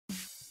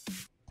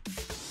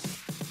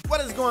What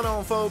is going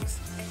on, folks?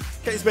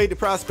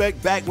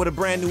 KspadeTheProspect back with a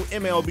brand new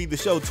MLB The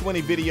Show 20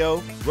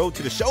 video. Road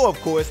to the show, of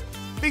course,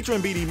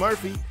 featuring BD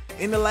Murphy.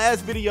 In the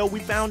last video,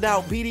 we found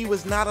out BD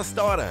was not a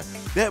starter.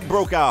 That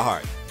broke our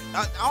heart.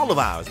 All of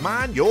ours.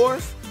 Mine,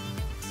 yours,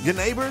 your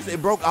neighbors.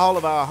 It broke all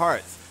of our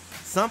hearts.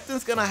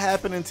 Something's gonna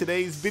happen in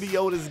today's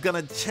video that's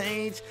gonna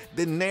change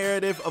the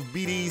narrative of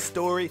BD's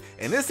story,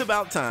 and it's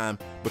about time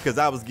because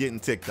I was getting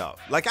ticked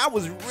off. Like, I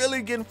was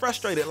really getting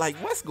frustrated. Like,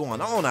 what's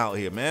going on out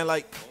here, man?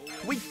 Like,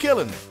 we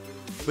killing it.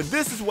 But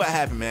this is what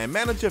happened, man.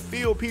 Manager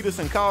Phil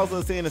Peterson calls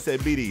us in and said,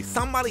 BD,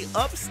 somebody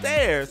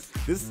upstairs,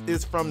 this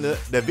is from the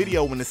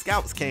video when the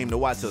scouts came to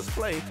watch us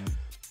play.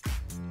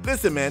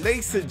 Listen, man,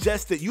 they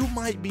suggested you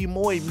might be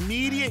more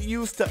immediate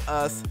use to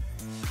us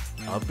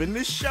up in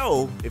this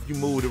show if you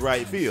move to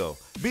right field.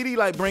 BD,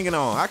 like, bring it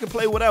on. I can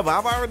play whatever.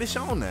 I've already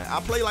shown that.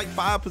 I play like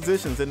 5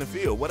 positions in the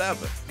field,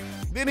 whatever.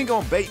 Then he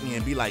gonna bait me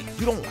and be like,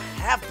 you don't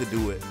have to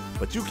do it,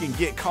 but you can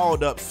get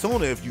called up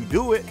sooner if you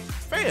do it.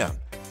 Fam,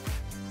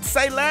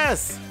 say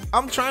less.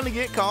 I'm trying to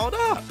get called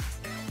up.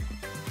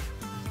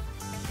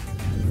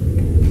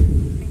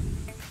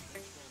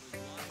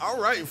 All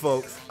right,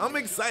 folks, I'm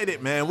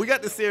excited, man. We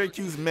got the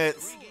Syracuse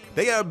Mets.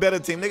 They got a better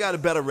team. They got a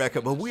better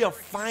record, but we are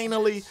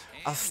finally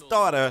a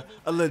starter,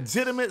 a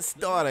legitimate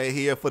starter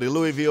here for the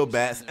Louisville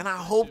Bats, and I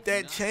hope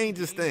that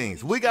changes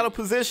things. We got a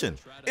position.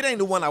 It ain't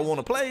the one I want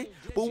to play,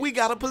 but we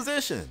got a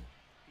position.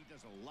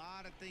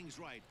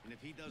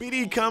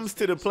 BD comes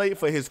to the plate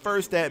for his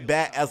first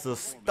at-bat as a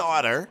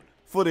starter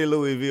for the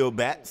Louisville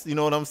Bats, you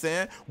know what I'm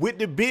saying? With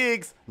the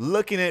bigs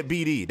looking at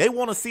BD. They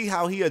want to see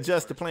how he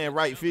adjusts to playing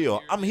right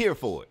field. I'm here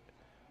for it.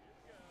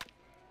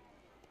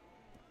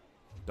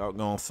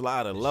 Doggone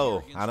slider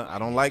low. I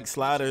don't like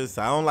sliders.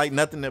 I don't like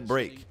nothing that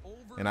break,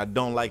 and I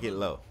don't like it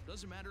low.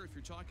 Doesn't matter if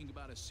you're talking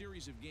about a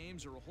series of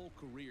games or a whole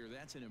career.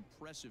 That's an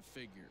impressive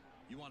figure.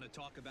 You want to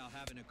talk about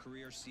having a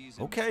career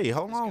season? Okay,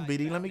 hold on,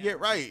 BD. Let me get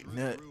right.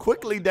 Now,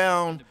 quickly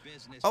down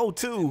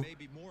 0-2,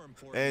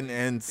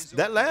 and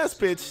that last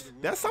pitch,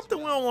 that's something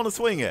we don't want to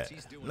swing at.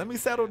 Let me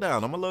settle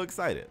down. I'm a little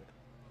excited.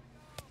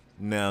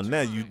 Now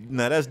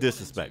that's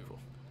disrespectful.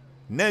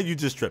 Now you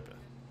just tripping.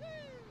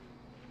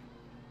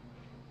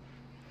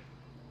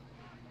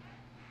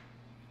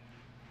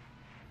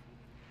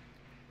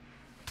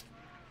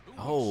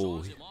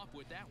 Oh,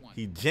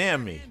 he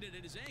jammed me.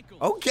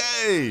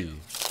 Okay.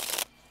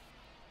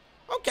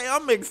 Okay,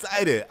 I'm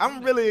excited.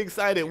 I'm really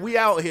excited. We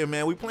out here,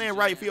 man. We playing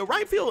right field.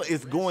 Right field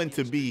is going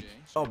to be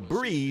a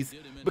breeze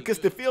because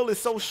the field is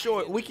so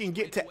short, we can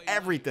get to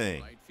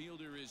everything.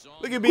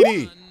 Look at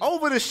BD.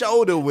 Over the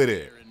shoulder with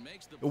it.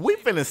 We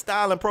finna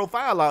style and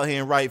profile out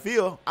here in right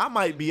field. I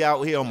might be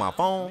out here on my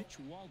phone.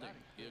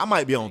 I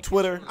might be on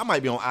Twitter. I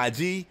might be on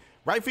IG.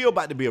 Right field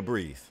about to be a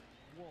breeze.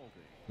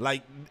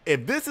 Like,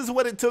 if this is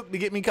what it took to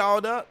get me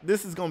called up,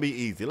 this is going to be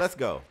easy. Let's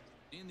go.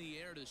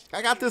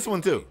 I got this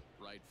one, too.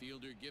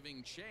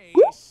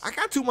 I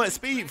got too much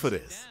speed for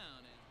this.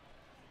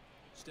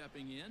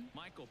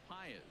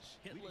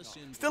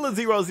 Still a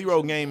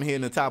 0-0 game here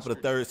in the top of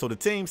the third, so the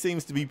team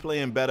seems to be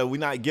playing better. We're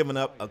not giving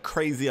up a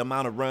crazy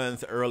amount of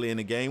runs early in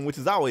the game, which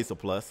is always a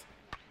plus.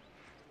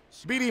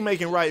 BD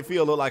making right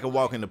field look like a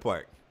walk in the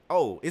park.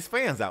 Oh, it's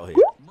fans out here.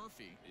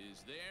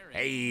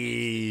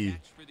 Hey.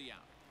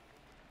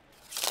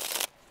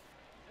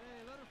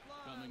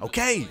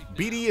 Okay,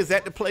 BD is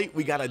at the plate.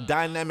 We got a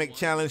dynamic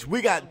challenge.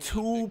 We got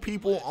 2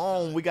 people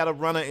on. We got a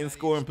runner in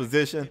scoring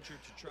position.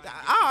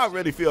 I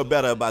already feel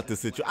better about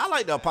this situation. I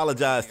like to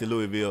apologize to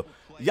Louisville.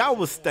 Y'all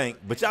was stank,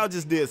 but y'all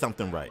just did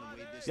something right.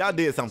 Y'all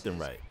did something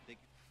right.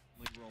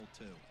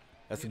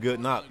 That's a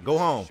good knock. Go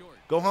home.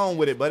 Go home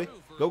with it, buddy.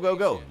 Go, go,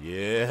 go.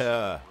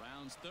 Yeah.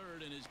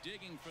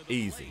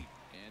 Easy.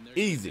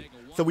 Easy.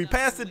 So we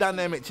passed the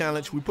dynamic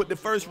challenge. We put the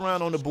first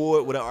run on the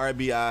board with an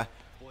RBI.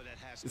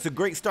 It's a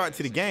great start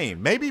to the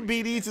game. Maybe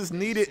BD just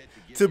needed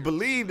to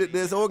believe that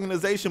this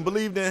organization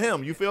believed in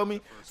him. You feel me?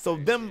 So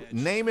them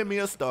naming me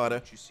a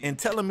starter and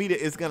telling me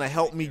that it's going to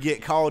help me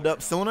get called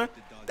up sooner,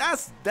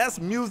 that's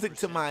music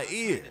to my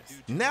ears.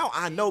 Now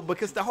I know,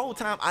 because the whole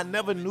time I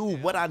never knew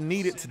what I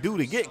needed to do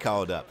to get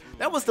called up.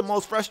 That was the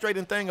most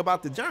frustrating thing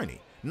about the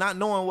journey, not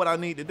knowing what I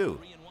need to do.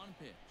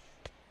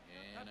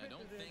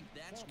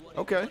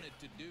 Okay.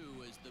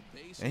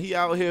 And he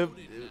out here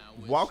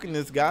walking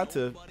this guy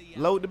to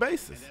load the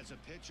bases.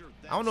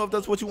 I don't know if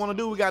that's what you want to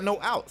do. We got no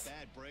outs.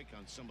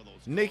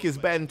 Nick is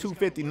batting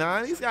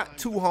 .259. He's got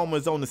 2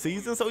 homers on the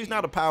season, so he's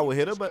not a power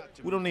hitter, but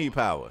we don't need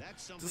power.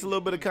 Just a little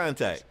bit of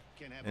contact,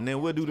 and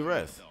then we'll do the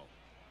rest.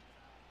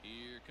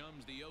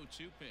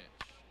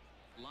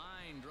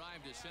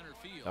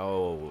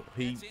 Oh,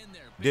 he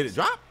did it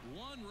drop?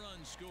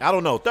 I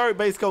don't know. Third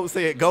base coach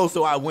said go,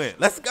 so I went.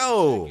 Let's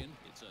go.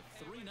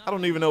 I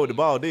don't even know what the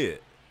ball did.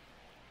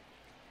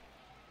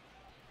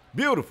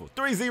 Beautiful.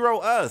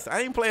 3-0 us. I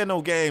ain't playing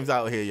no games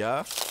out here,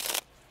 y'all.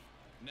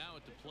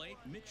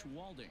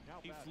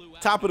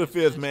 Top of the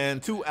 5th, man.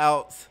 2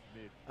 outs.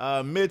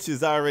 Mitch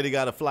has already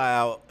got a fly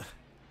out.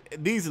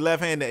 These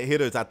left-handed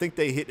hitters, I think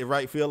they hit the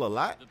right field a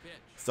lot.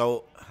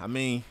 So, I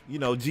mean, you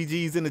know,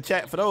 GG's in the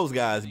chat for those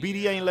guys.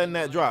 BD ain't letting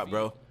that drop,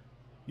 bro.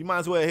 You might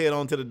as well head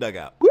on to the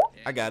dugout.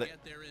 I got it.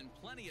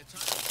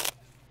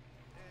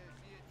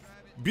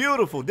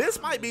 Beautiful.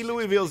 This might be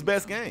Louisville's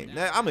best game.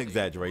 Now, I'm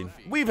exaggerating.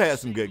 We've had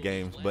some good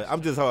games, but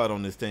I'm just hard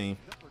on this team.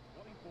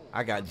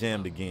 I got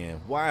jammed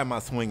again. Why am I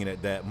swinging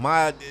at that?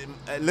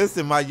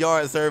 Listen, my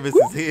yard service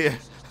is here.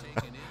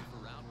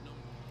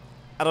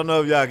 I don't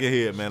know if y'all can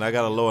hear it, man. I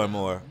got a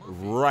lawnmower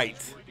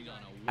right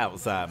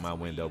outside my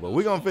window, but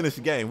we're going to finish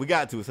the game. We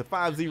got to. It's a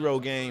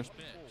 5-0 game.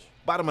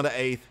 Bottom of the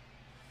 8th.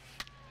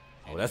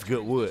 Oh, that's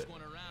good wood.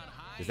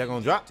 Is that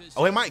going to drop?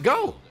 Oh, it might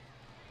go.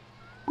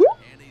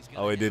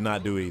 Oh, it did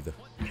not do either.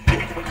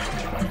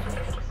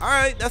 All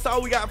right, that's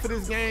all we got for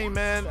this game,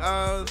 man.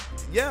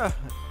 Yeah,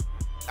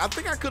 I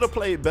think I could have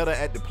played better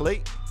at the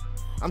plate.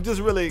 I'm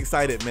just really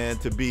excited, man,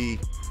 to be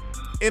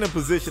in a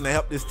position to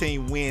help this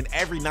team win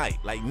every night.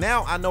 Like,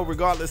 now I know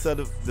regardless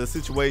of the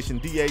situation,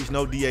 DH,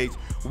 no DH,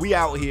 we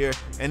out here,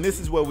 and this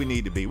is where we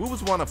need to be. We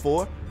was 1 of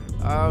 4.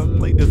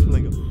 Plate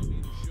discipline.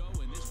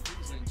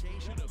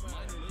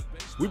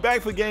 We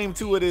back for game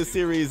 2 of this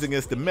series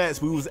against the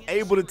Mets. We was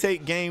able to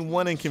take game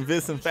 1 in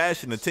convincing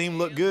fashion. The team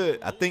looked good.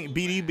 I think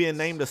BD being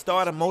named a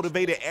starter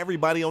motivated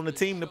everybody on the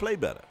team to play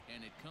better.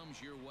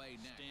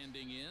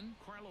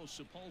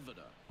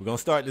 We're going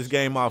to start this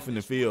game off in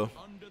the field.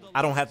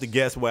 I don't have to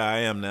guess where I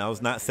am now.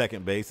 It's not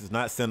second base. It's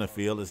not center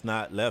field. It's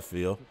not left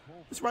field.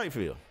 It's right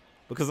field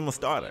because I'm a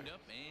starter,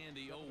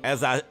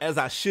 as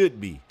I should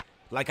be,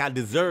 like I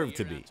deserve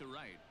to be.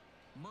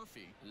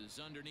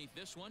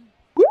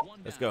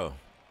 Let's go.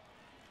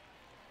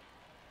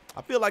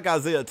 I feel like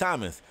Isaiah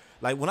Thomas.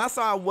 Like, when I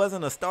saw I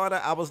wasn't a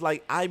starter, I was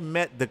like, I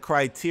met the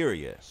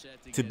criteria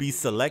to be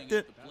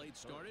selected,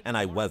 and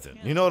I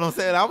wasn't. You know what I'm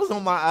saying? I was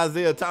on my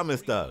Isaiah Thomas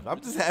stuff. I'm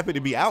just happy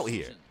to be out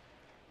here.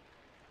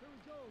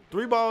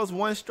 3 balls,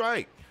 1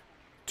 strike,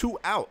 2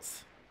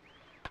 outs.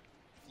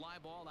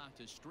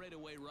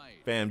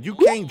 Fam, you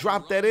can't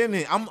drop that in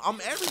here. I'm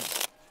every.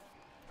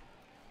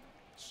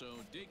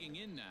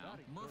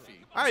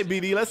 All right,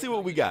 BD, let's see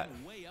what we got.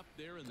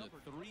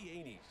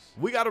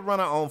 We got to run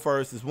our own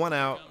first. It's 1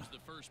 out.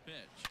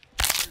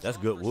 That's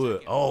good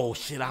wood. Oh,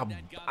 shit,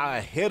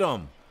 I hit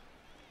him.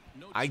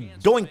 I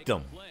doinked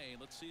him.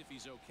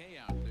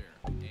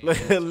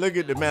 Look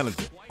at the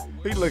manager.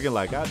 He looking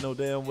like, I know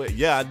damn well.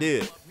 Yeah, I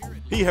did.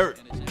 He hurt.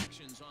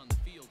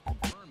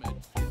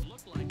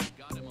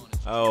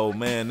 Oh,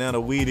 man, now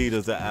the weed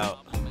eaters are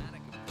out.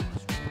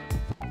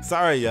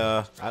 Sorry,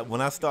 y'all.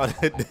 When I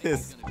started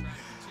this,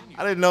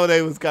 I didn't know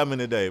they was coming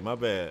today. My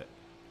bad.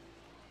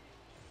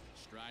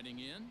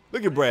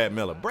 Look at Brad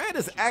Miller. Brad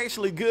is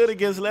actually good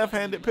against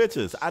left-handed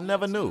pitchers. I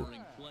never knew.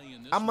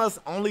 I must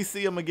only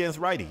see him against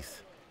righties,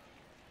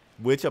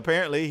 which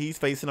apparently he's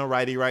facing a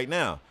righty right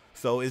now.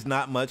 So it's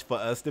not much for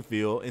us to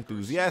feel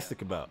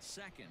enthusiastic about.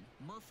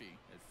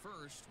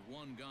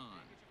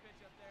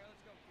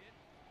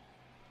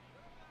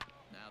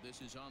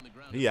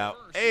 He out,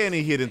 and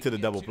he hit into the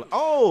double play.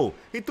 Oh,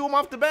 he threw him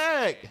off the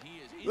bag.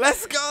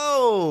 Let's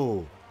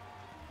go.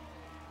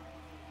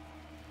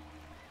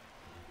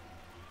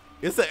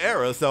 It's an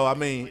error, so, I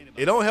mean,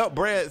 it don't help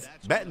Brad's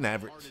batting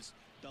average,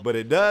 but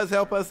it does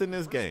help us in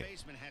this game.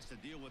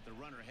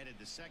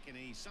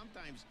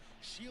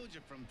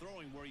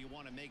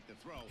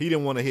 He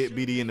didn't want to hit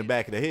BD in the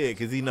back of the head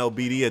because he know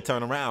BD would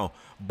turn around,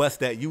 bust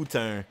that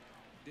U-turn,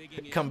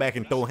 come back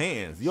and throw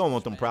hands. You don't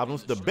want them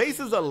problems. The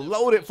bases are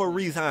loaded for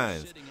Reese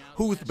Hines,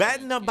 who's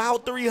batting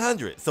about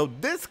 300. So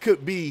this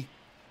could be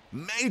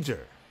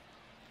major.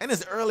 And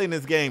it's early in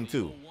this game,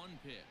 too.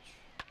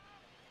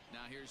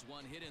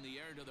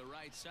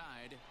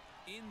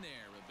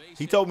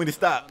 He told me to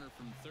stop.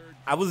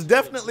 I was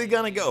definitely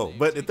going to go,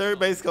 but the third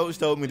base coach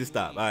told me to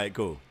stop. All right,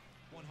 cool.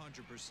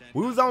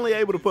 We was only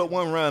able to put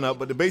 1 run up,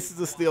 but the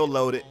bases are still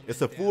loaded.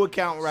 It's a full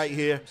count right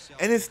here,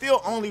 and it's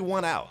still only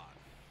 1 out.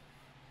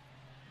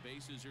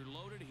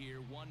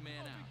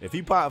 If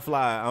he pop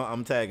fly,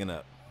 I'm tagging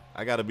up.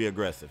 I got to be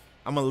aggressive.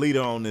 I'm a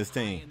leader on this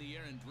team.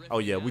 Oh,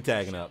 yeah, we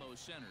tagging up.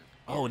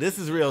 Oh, this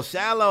is real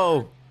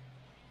shallow.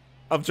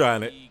 I'm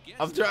trying it.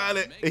 I'm trying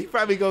it. He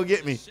probably going to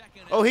get me.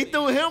 Oh, he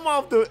threw him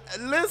off the –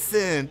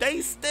 listen,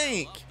 they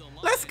stink.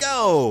 Let's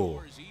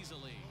go.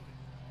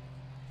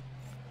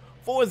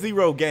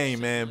 4-0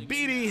 game, man.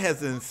 BD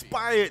has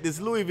inspired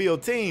this Louisville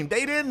team.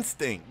 They didn't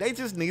stink. They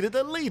just needed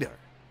a leader.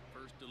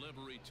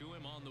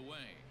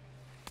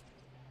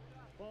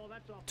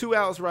 2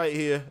 outs right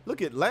here.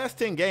 Look at last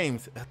 10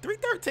 games.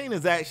 313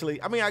 is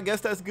actually – I mean, I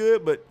guess that's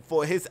good, but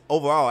for his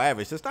overall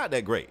average, it's not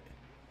that great.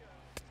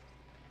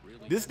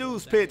 This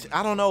dude's pitch,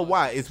 I don't know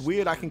why. It's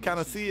weird. I can kind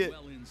of see it.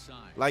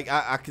 Like,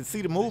 I can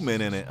see the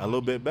movement in it a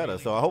little bit better.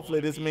 So, hopefully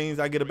this means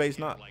I get a base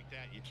knock.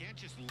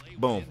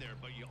 Boom.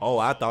 Oh,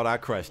 I thought I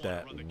crushed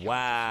that.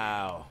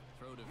 Wow.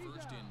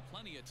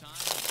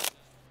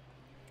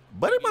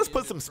 But it must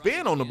put some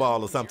spin on the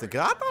ball or something,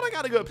 because I thought I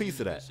got a good piece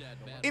of that.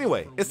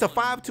 Anyway, it's a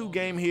 5-2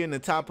 game here in the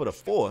top of the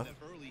 4th.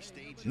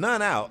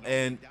 None out.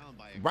 And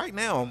right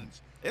now,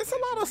 it's a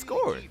lot of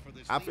scoring,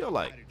 I feel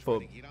like,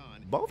 for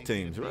both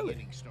teams,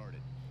 really.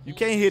 You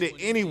can't hit it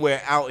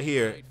anywhere out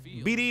here.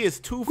 BD is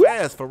too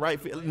fast for right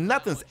field.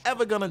 Nothing's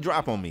ever going to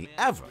drop on me,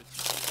 ever.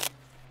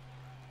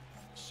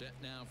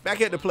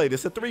 Back at the plate.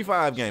 It's a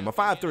 3-5 game, a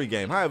 5-3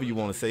 game, however you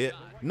want to say it.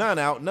 None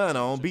out, none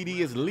on. BD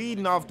is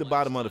leading off the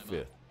bottom of the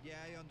fifth.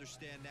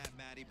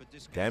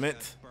 Damn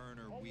it.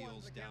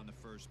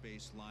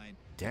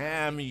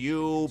 Damn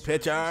you,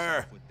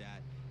 pitcher.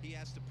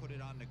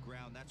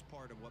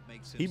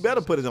 He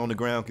better put it on the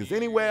ground, because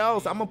anywhere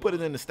else, I'm going to put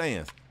it in the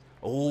stands.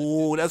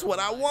 Oh, that's what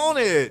I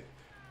wanted.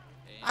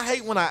 I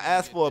hate when I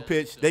ask for a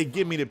pitch, they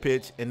give me the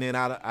pitch, and then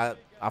I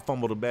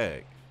fumble the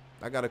bag.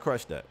 I got to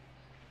crush that.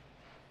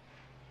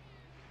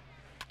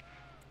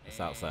 It's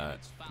outside.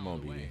 Come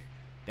on, BD.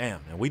 Damn,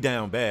 man, we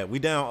down bad. We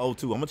down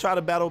 0-2. I'm going to try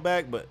to battle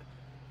back, but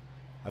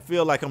I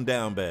feel like I'm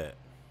down bad.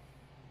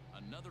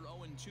 Another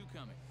 0-2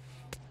 coming.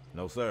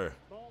 No, sir.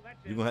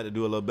 You're going to have to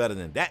do a little better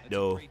than that,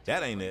 though.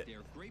 That ain't it.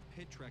 Great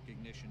pitch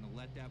recognition to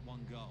let that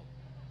one go.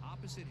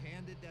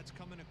 Opposite-handed, that's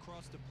coming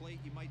across the plate.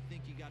 You might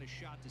think you got a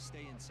shot to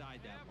stay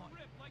inside that one.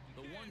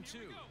 The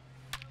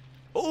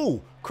 1-2.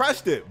 Ooh,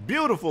 crushed it.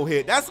 Beautiful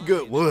hit. That's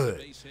good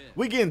wood.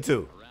 We getting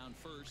 2.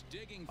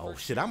 Oh,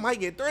 shit, I might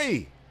get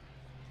 3.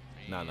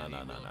 No.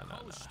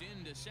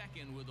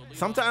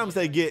 Sometimes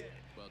they get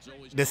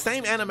the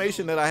same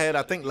animation that I had,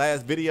 I think,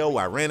 last video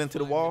where I ran into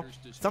the wall.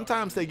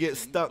 Sometimes they get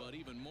stuck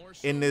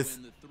in this,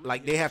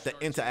 like they have to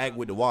interact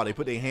with the wall. They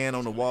put their hand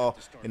on the wall,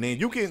 and then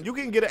you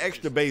can get an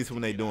extra base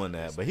when they doing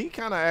that. But he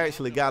kind of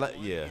actually got it.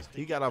 Yeah,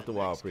 he got off the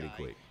wall pretty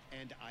quick.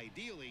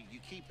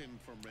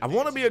 I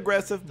want to be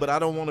aggressive, but I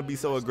don't want to be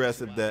so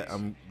aggressive that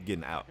I'm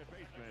getting out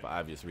for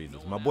obvious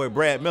reasons. My boy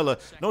Brad Miller,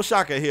 no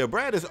shocker here.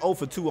 Brad is 0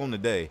 for 2 on the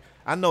day.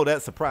 I know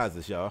that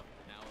surprises y'all.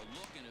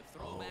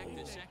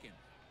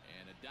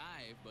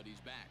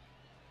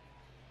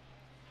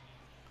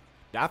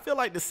 I feel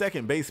like the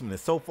second baseman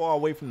is so far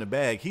away from the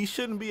bag, he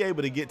shouldn't be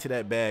able to get to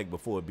that bag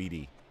before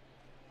BD.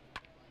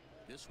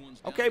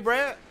 Okay,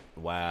 Brad.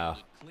 Wow.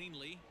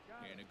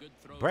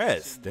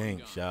 Brad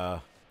stinks,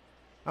 y'all.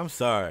 I'm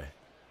sorry.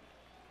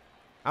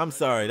 I'm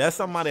sorry. That's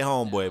somebody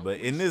homeboy,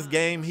 but in this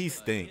game, he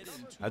stinks.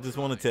 I just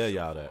want to tell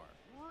y'all that.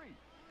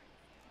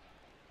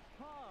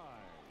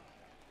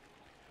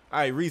 All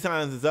right, Reese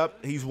Hines is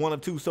up. He's 1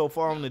 of 2 so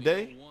far on the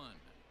day.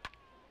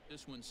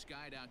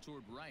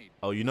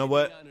 Oh, you know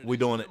what? We're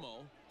doing it.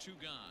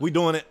 We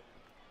doing it.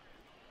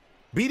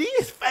 BD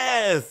is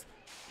fast.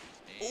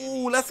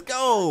 Ooh, let's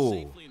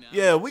go.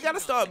 Yeah, we got to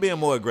start being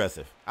more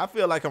aggressive. I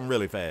feel like I'm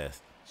really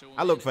fast.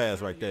 I look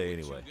fast right there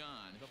anyway.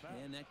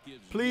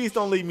 Please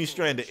don't leave me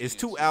stranded. It's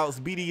 2 outs.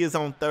 BD is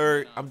on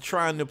third. I'm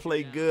trying to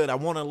play good. I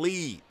want to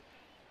lead.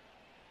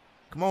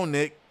 Come on,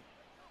 Nick.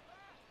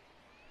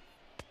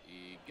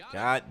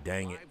 God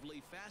dang it.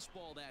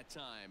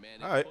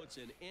 All right.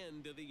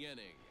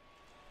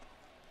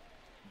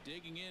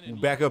 We're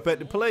back up at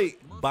the plate.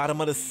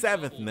 Bottom of the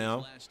 7th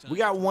now. We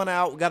got 1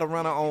 out. We got a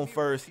runner on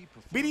first.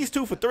 BD's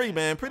 2 for 3,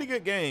 man. Pretty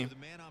good game.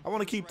 I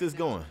want to keep this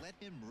going.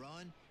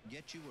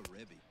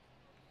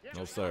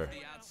 No, sir.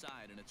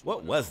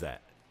 What was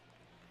that?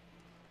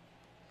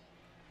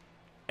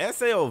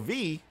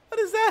 SLV? What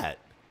is that?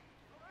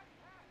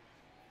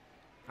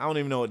 I don't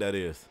even know what that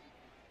is.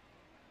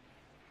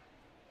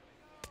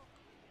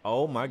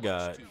 Oh, my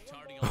God.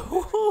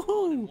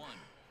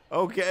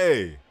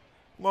 Okay.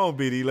 Come on,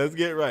 BD. Let's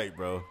get right,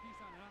 bro.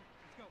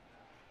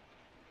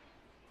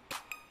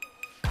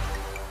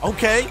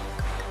 Okay.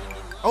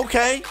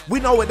 Okay. We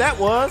know what that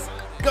was.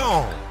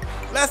 Gone.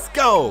 Let's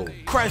go.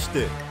 Crushed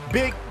it.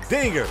 Big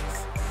dingers.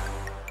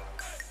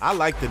 I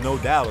like the no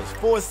doubters.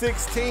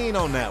 416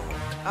 on that one.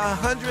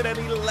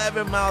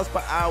 111 miles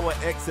per hour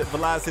exit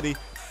velocity.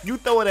 You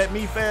throw it at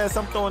me fast,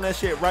 I'm throwing that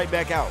shit right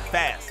back out.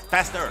 Fast.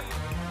 Faster.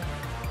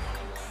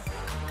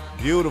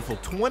 Beautiful.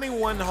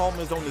 21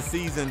 homers on the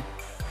season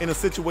in a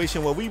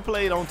situation where we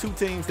played on 2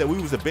 teams that we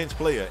was a bench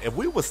player. If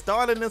we were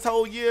starting this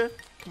whole year,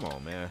 come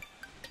on, man.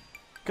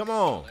 Come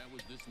on.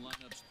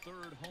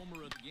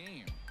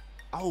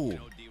 Oh,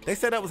 they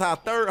said that was our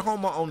 3rd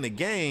homer on the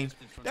game.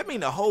 That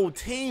means the whole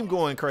team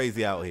going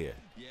crazy out here.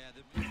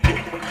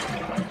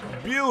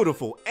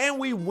 Beautiful. And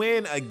we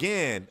win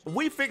again.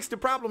 We fixed the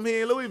problem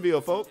here in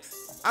Louisville,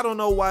 folks. I don't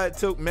know why it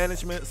took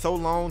management so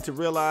long to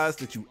realize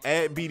that you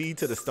add BD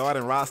to the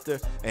starting roster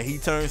and he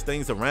turns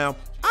things around.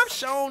 I've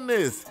shown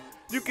this.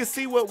 You can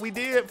see what we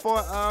did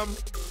for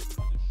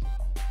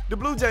the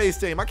Blue Jays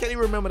team. I can't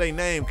even remember their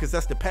name because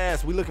that's the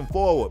past. We looking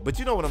forward. But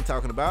you know what I'm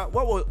talking about.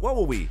 What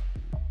were we?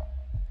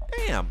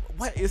 Damn,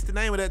 what is the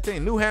name of that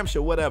team? New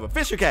Hampshire, whatever.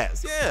 Fisher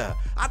Cats, yeah.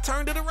 I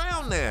turned it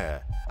around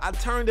there. I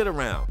turned it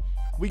around.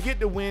 We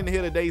get the win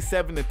here today,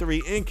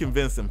 7-3 in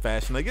convincing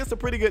fashion against a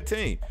pretty good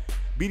team.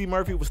 BD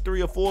Murphy was 3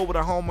 of 4 with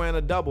a homer and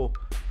a double.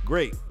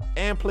 Great.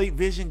 And plate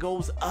vision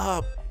goes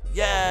up.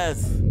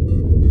 Yes.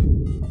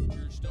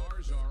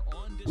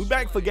 We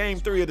back for game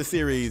 3 of the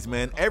series,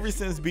 man. Ever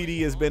since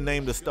BD has been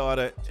named the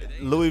starter,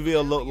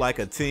 Louisville looked like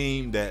a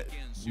team that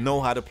know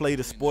how to play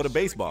the sport of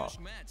baseball.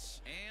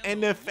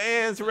 And the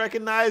fans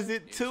recognize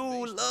it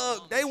too.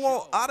 Look, they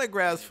want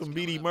autographs from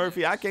BD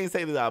Murphy. I can't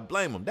say that I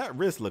blame them. That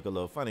wrist look a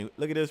little funny.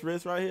 Look at this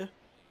wrist right here.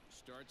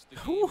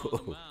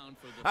 All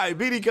right,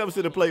 BD comes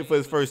to the plate for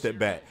his first at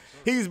bat.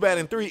 He's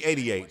batting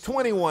 .388,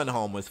 21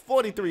 homers,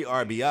 43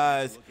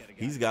 RBIs.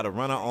 He's got a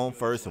runner on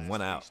first and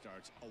 1 out.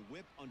 A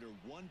whip under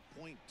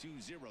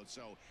 1.20,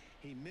 so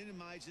he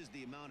minimizes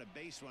the amount of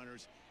base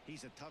runners.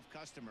 He's a tough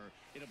customer.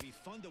 It'll be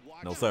fun to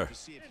watch. No, sir. To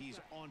see if he's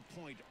on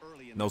point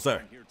early in no, the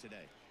sir. here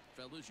today.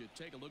 Fellas, you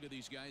take a look at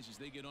these guys as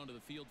they get onto the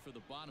field for the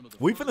bottom of the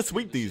We finna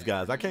sweep these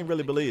guys. I can't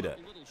really believe that.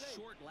 A little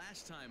short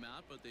last time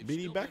out, but they've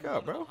BD still back been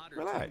up, one bro. of the hotter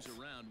Relax. teams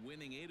around,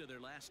 winning 8 of their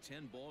last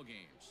 10 ball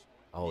games.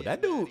 Oh,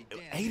 that dude,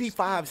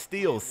 85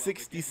 steals,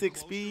 66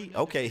 speed.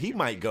 Okay, he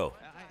might go.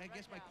 I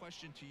guess my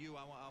question to you,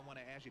 I want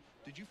to ask you,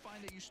 did you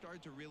find that you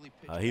started to really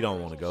pitch? He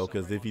don't want to go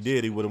because if he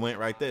did, he would have went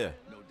right there.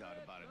 No doubt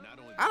about it. Not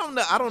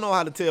only I don't know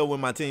how to tell when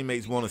my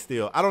teammates want to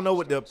steal. I don't know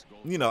what the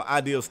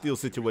ideal steal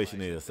situation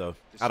is, so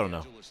I don't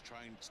know.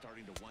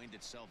 starting to wind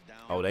itself down.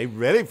 Oh, they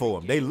ready for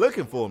him. They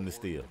looking for him to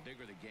steal. The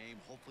bigger the game,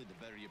 hopefully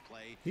the better you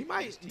play. He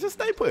might just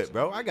stay put,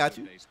 bro. I got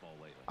you.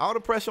 All the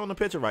pressure on the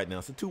pitcher right now.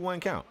 It's a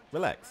 2-1 count.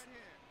 Relax.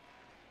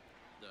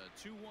 The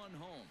 2-1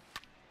 home.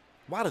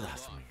 Why did I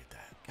swing at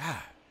that?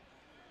 God.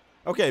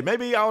 Okay,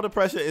 maybe all the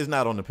pressure is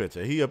not on the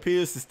pitcher. He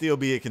appears to still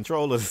be in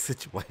control of the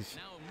situation.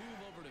 Now a move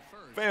over to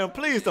first. Fam,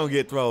 please don't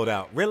get thrown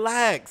out.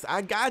 Relax.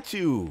 I got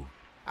you.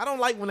 I don't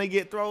like when they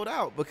get thrown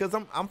out because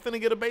I'm finna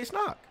get a base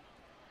knock.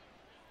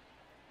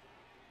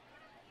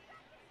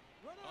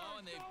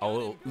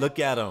 Oh, look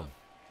at him.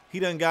 He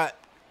done got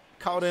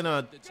caught in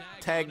a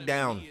tag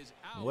down,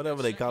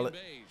 whatever they call it.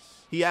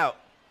 He out.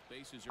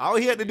 All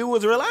he had to do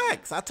was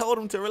relax. I told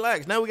him to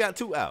relax. Now we got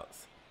 2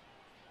 outs.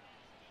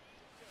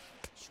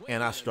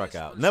 And I struck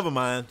out. Never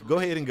mind. Go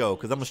ahead and go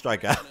because I'm going to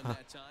strike out.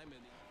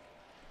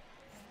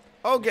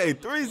 Okay,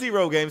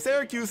 3-0 game.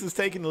 Syracuse is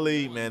taking the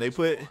lead, man. They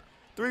put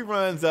 3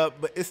 runs up,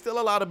 but it's still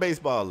a lot of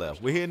baseball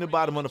left. We're here in the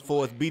bottom of the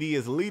 4th. BD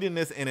is leading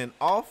this in and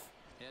off.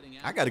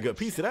 I got a good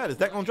piece of that. Is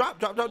that going to drop,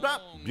 drop, drop,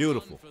 drop?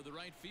 Beautiful.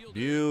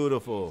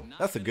 Beautiful.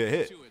 That's a good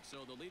hit.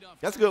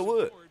 That's good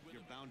wood.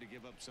 You're bound to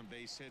give up some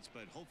base hits,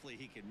 but hopefully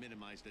he can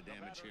minimize the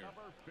damage here.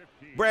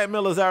 Brad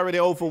Miller's already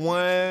 0 for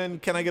 1.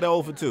 Can I get an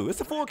 0 for 2?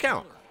 It's a full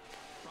count.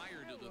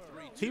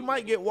 He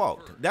might get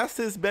walked. That's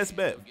his best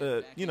bet,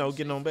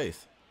 getting on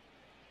base.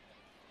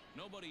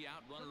 Nobody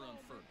out, runner on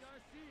first.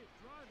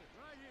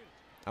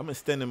 I'm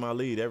extending my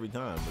lead every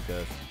time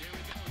because,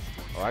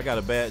 I got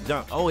a bad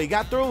jump. Oh, he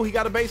got through. He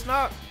got a base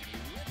knock.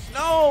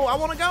 No, I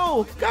want to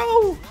go.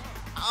 Go.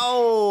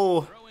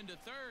 Oh.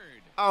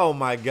 Oh,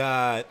 my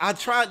God. I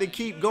tried to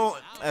keep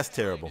going. That's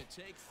terrible.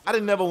 I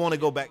didn't never want to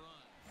go back.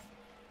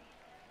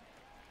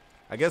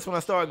 I guess when I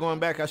started going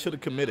back, I should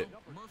have committed.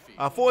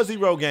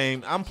 4-0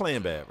 game. I'm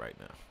playing bad right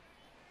now.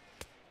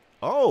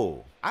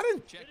 Oh, I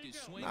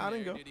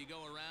didn't go.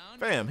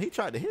 Fam, he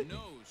tried to hit me.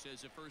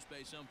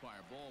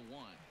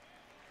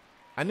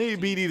 I need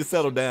BD to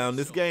settle down.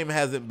 This game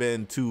hasn't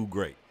been too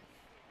great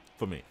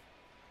for me.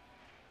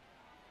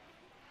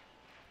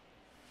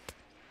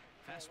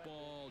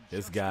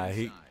 This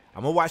guy,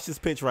 I'm gonna watch this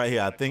pitch right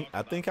here. I think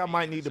I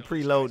might need to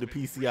preload the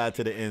PCI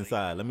to the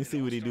inside. Let me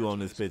see what he do on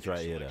this pitch right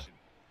here, though.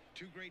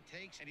 2 great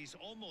takes, and he's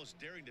almost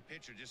daring the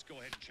pitcher. Just go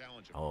ahead and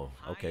challenge him. Oh,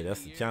 okay,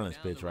 that's the challenge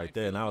pitch right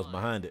there, and I was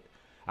behind it.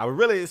 I was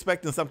really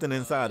expecting something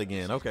inside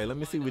again. Okay, let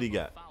me see what he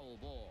got.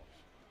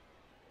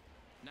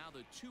 Now the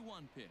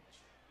 2-1 pitch.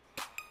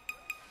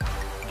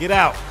 Get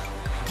out.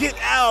 Get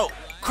out.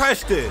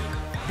 Crushed it.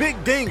 Big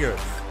dingers.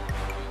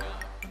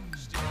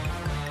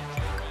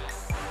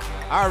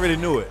 I already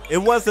knew it. It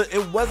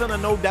wasn't a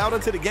no-doubter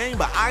to the game,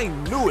 but I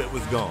knew it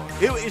was gone.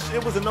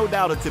 It was a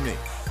no-doubter to me.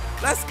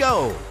 Let's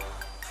go.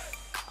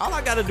 All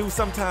I got to do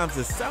sometimes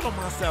is settle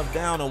myself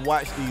down and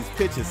watch these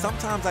pitches.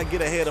 Sometimes I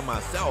get ahead of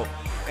myself,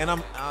 and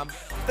I'm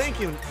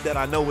thinking that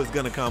I know what's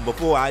going to come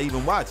before I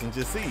even watch and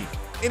just see.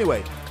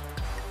 Anyway,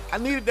 I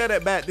needed that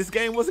at bat. This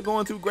game wasn't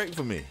going too great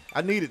for me.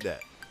 I needed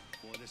that.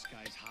 Boy, this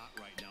guy's hot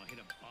right now. Hit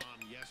a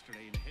bomb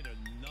yesterday and hit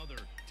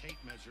another tape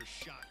measure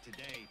shot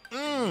today.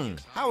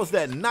 How was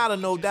that not a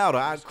no-doubter?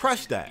 I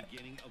crushed that.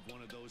 Beginning of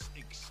one of those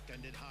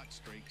extended hot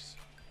streaks.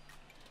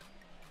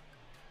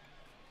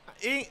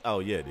 Oh,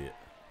 yeah, it did.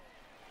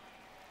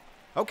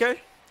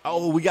 Okay.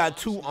 Oh, we got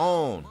 2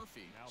 on.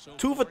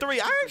 2 for 3.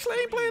 I actually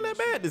ain't playing that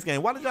bad this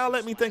game. Why did y'all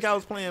let me think I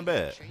was playing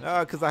bad?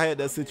 Because I had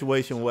that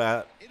situation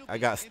where I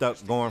got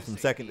stuck going from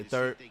second to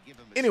third.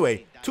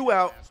 Anyway, 2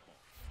 out,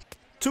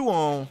 2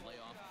 on.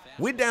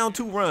 We're down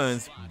 2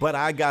 runs, but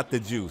I got the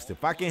juice.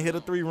 If I can hit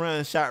a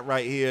 3-run shot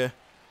right here,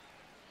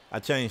 I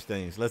change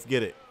things. Let's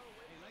get it.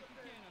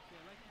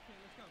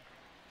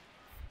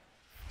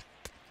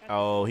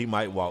 Oh, he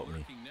might walk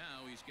me.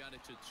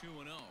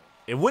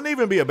 It wouldn't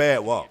even be a bad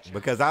walk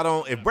because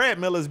if Brad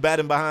Miller's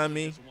batting behind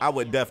me, I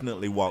would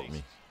definitely walk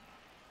me.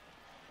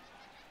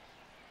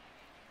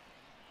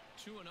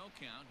 2-0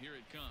 count. Here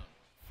it comes.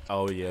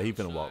 Oh, yeah, he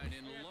finna walk me.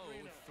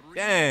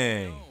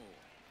 Dang.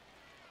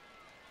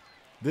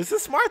 This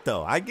is smart,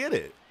 though. I get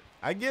it.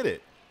 I get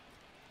it.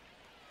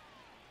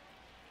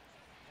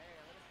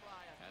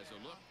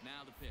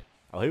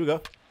 Oh, here we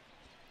go.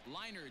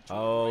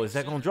 Oh, is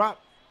that going to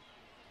drop?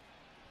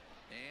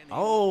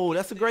 Oh,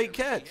 that's a great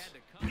catch.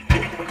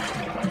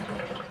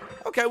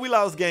 Okay, we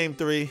lost game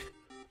 3.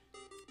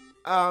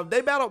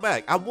 They battled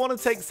back. I want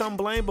to take some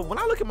blame, but when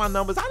I look at my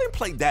numbers, I didn't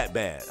play that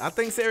bad. I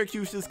think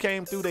Syracuse just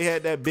came through. They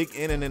had that big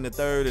inning in the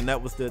 3rd, and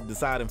that was the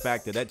deciding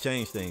factor. That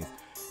changed things.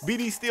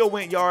 BD still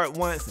went yard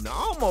once and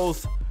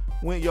almost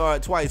went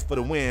yard twice for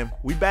the win.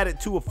 We batted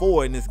 2 of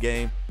 4 in this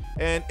game,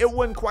 and it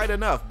wasn't quite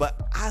enough,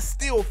 but I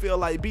still feel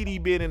like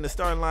BD being in the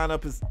starting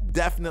lineup is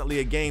definitely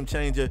a game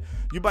changer.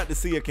 You're about to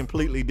see a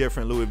completely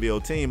different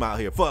Louisville team out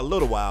here for a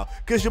little while,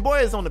 because your boy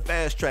is on the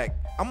fast track.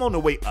 I'm on the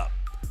way up.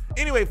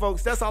 Anyway,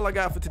 folks, that's all I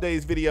got for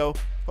today's video.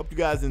 Hope you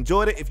guys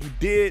enjoyed it. If you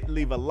did,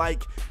 leave a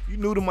like. If you're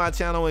new to my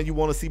channel and you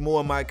want to see more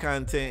of my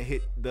content,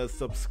 hit the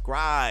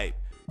subscribe,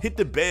 hit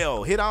the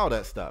bell, hit all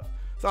that stuff.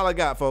 That's all I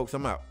got, folks.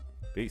 I'm out.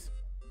 Peace.